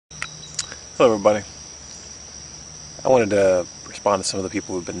Hello everybody. I wanted to respond to some of the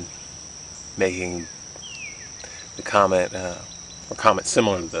people who've been making the comment, or comments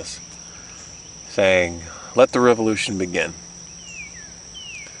similar to this, saying, let the revolution begin.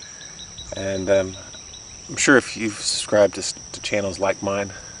 And I'm sure if you've subscribed to channels like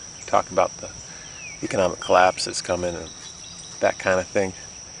mine, talk about the economic collapse that's coming and that kind of thing,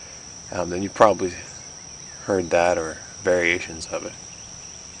 then you've probably heard that or variations of it.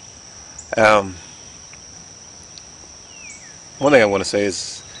 One thing I want to say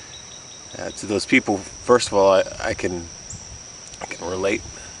is to those people, first of all, I can relate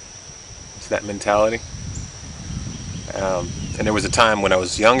to that mentality. And there was a time when I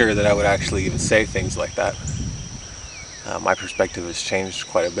was younger that I would actually even say things like that. My perspective has changed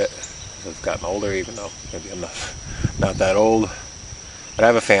quite a bit as I've gotten older, even though maybe I'm not that old. But I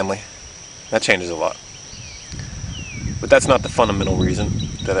have a family. That changes a lot. But that's not the fundamental reason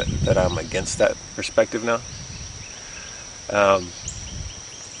that I'm against that perspective now. I'll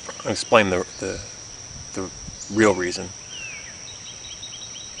explain the real reason.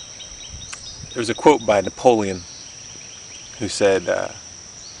 There's a quote by Napoleon who said that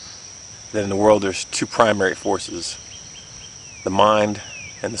in the world there's two primary forces, the mind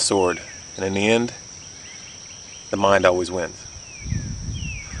and the sword. And in the end, the mind always wins.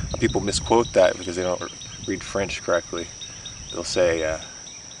 People misquote that because they don't read French correctly. They'll say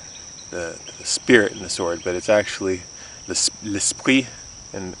the spirit in the sword, but it's actually l'esprit,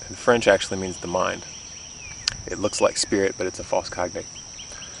 and French actually means the mind. It looks like spirit, but it's a false cognate.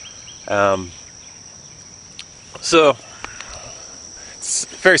 So it's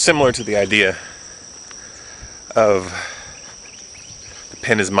very similar to the idea of the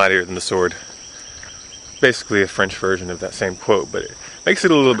pen is mightier than the sword. Basically a French version of that same quote, but it makes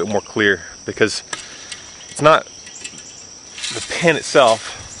it a little bit more clear because it's not the pen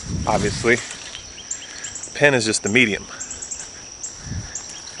itself, obviously. The pen is just the medium.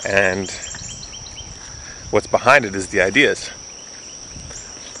 And what's behind it is the ideas.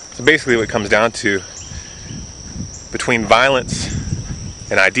 So basically what it comes down to, between violence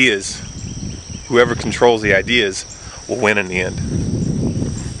and ideas, whoever controls the ideas will win in the end.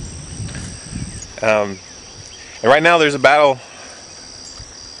 And right now there's a battle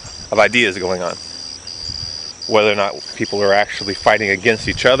of ideas going on. Whether or not people are actually fighting against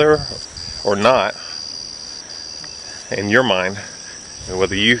each other or not, in your mind, and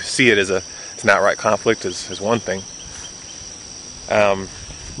whether you see it as an outright conflict is one thing.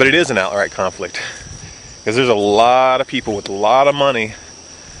 But it is an outright conflict. Because there's a lot of people with a lot of money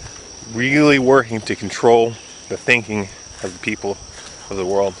really working to control the thinking of the people of the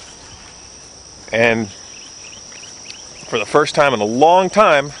world. And for the first time in a long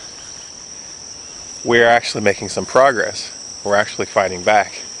time, we're actually making some progress. We're actually fighting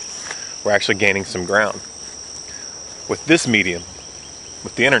back. We're actually gaining some ground. With this medium,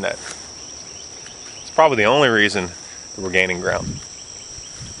 with the internet, it's probably the only reason that we're gaining ground.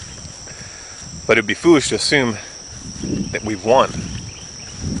 But it'd be foolish to assume that we've won.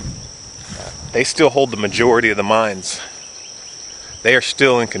 They still hold the majority of the minds. They are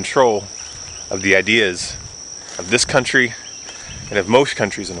still in control of the ideas of this country and of most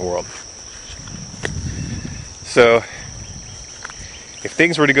countries in the world. So, if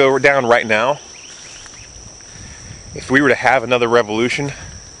things were to go down right now, if we were to have another revolution,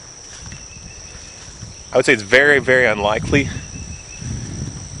 I would say it's very, very unlikely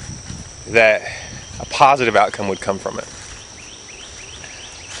that a positive outcome would come from it.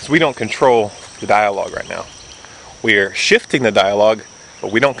 Because we don't control the dialogue right now. We are shifting the dialogue,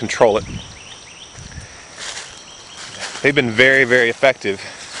 but we don't control it. They've been very, very effective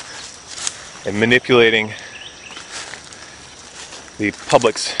in manipulating the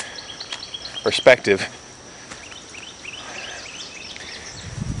public's perspective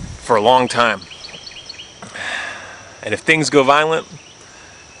for a long time. And if things go violent,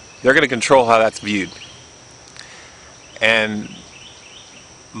 they're going to control how that's viewed. And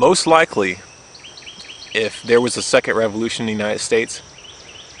most likely, if there was a second revolution in the United States,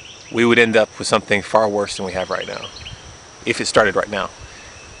 we would end up with something far worse than we have right now. If it started right now.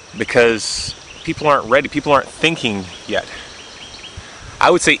 Because people aren't ready, people aren't thinking yet. I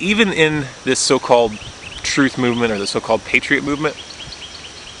would say even in this so-called truth movement or the so-called patriot movement,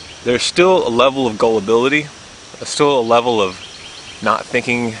 there's still a level of gullibility, still a level of not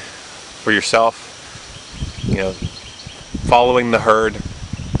thinking for yourself, following the herd,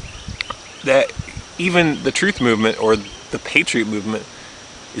 that even the truth movement or the patriot movement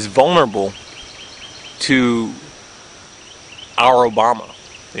is vulnerable to our Obama.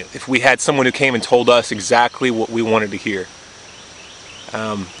 If we had someone who came and told us exactly what we wanted to hear,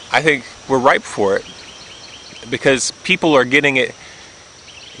 I think we're ripe for it because people are getting it.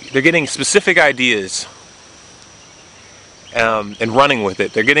 They're getting specific ideas and running with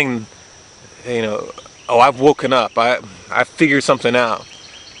it. They're getting, oh, I've woken up. I figured something out,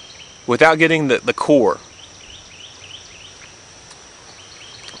 without getting the core.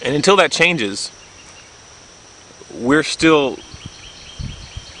 And until that changes, we're still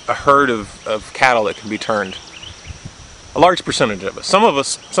a herd of cattle that can be turned. A large percentage of us. Some of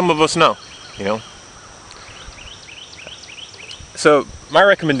us know, So my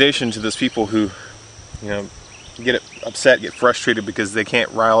recommendation to those people who, get upset, get frustrated because they can't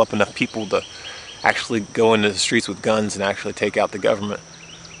rile up enough people to actually go into the streets with guns and actually take out the government.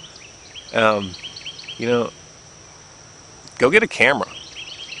 Go get a camera.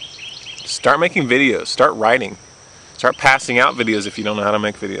 Start making videos. Start writing. Start passing out videos if you don't know how to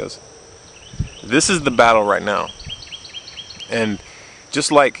make videos. This is the battle right now. And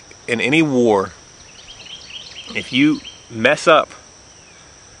just like in any war, if you mess up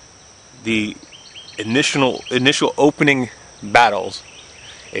the initial opening battles,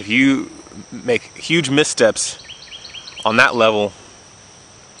 if you make huge missteps on that level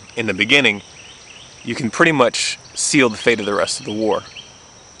in the beginning, you can pretty much seal the fate of the rest of the war.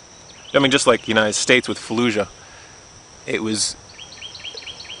 I mean, just like the United States with Fallujah, it was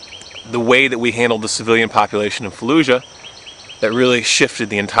the way that we handled the civilian population in Fallujah that really shifted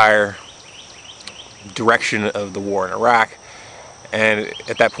the entire direction of the war in Iraq, and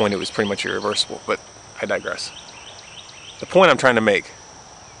at that point it was pretty much irreversible, but I digress. The point I'm trying to make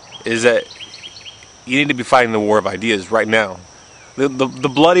is that you need to be fighting the war of ideas right now. The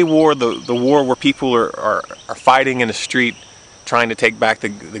bloody war, the war where people are fighting in the street, trying to take back the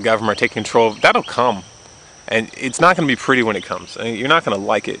government, take control, that'll come. And it's not going to be pretty when it comes. I mean, you're not going to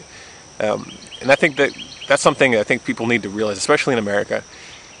like it. And I think that's something I think people need to realize, especially in America.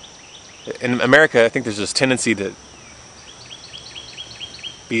 In America, I think there's this tendency to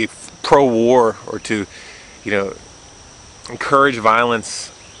be pro-war or to, encourage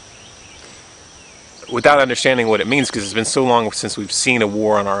violence without understanding what it means, because it's been so long since we've seen a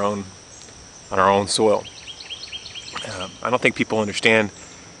war on our own soil. I don't think people understand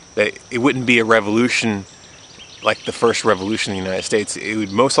that it wouldn't be a revolution like the first revolution in the United States. It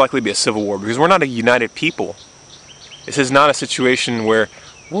would most likely be a civil war, because we're not a united people. This is not a situation where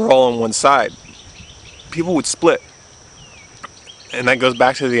we're all on one side. People would split. And that goes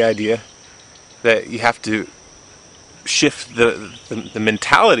back to the idea that you have to shift the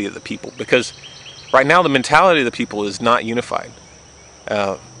mentality of the people, because right now the mentality of the people is not unified.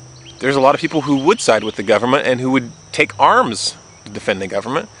 There's a lot of people who would side with the government and who would take arms to defend the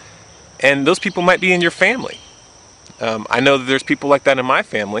government, and those people might be in your family. I know that there's people like that in my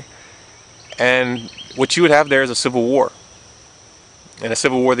family, and what you would have there is a civil war, and a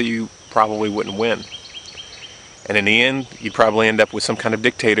civil war that you probably wouldn't win. And in the end, you'd probably end up with some kind of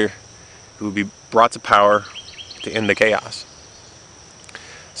dictator who would be brought to power to end the chaos.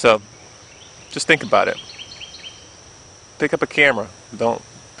 So, just think about it. Pick up a camera. Don't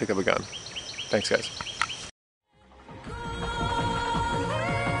pick up a gun. Thanks, guys.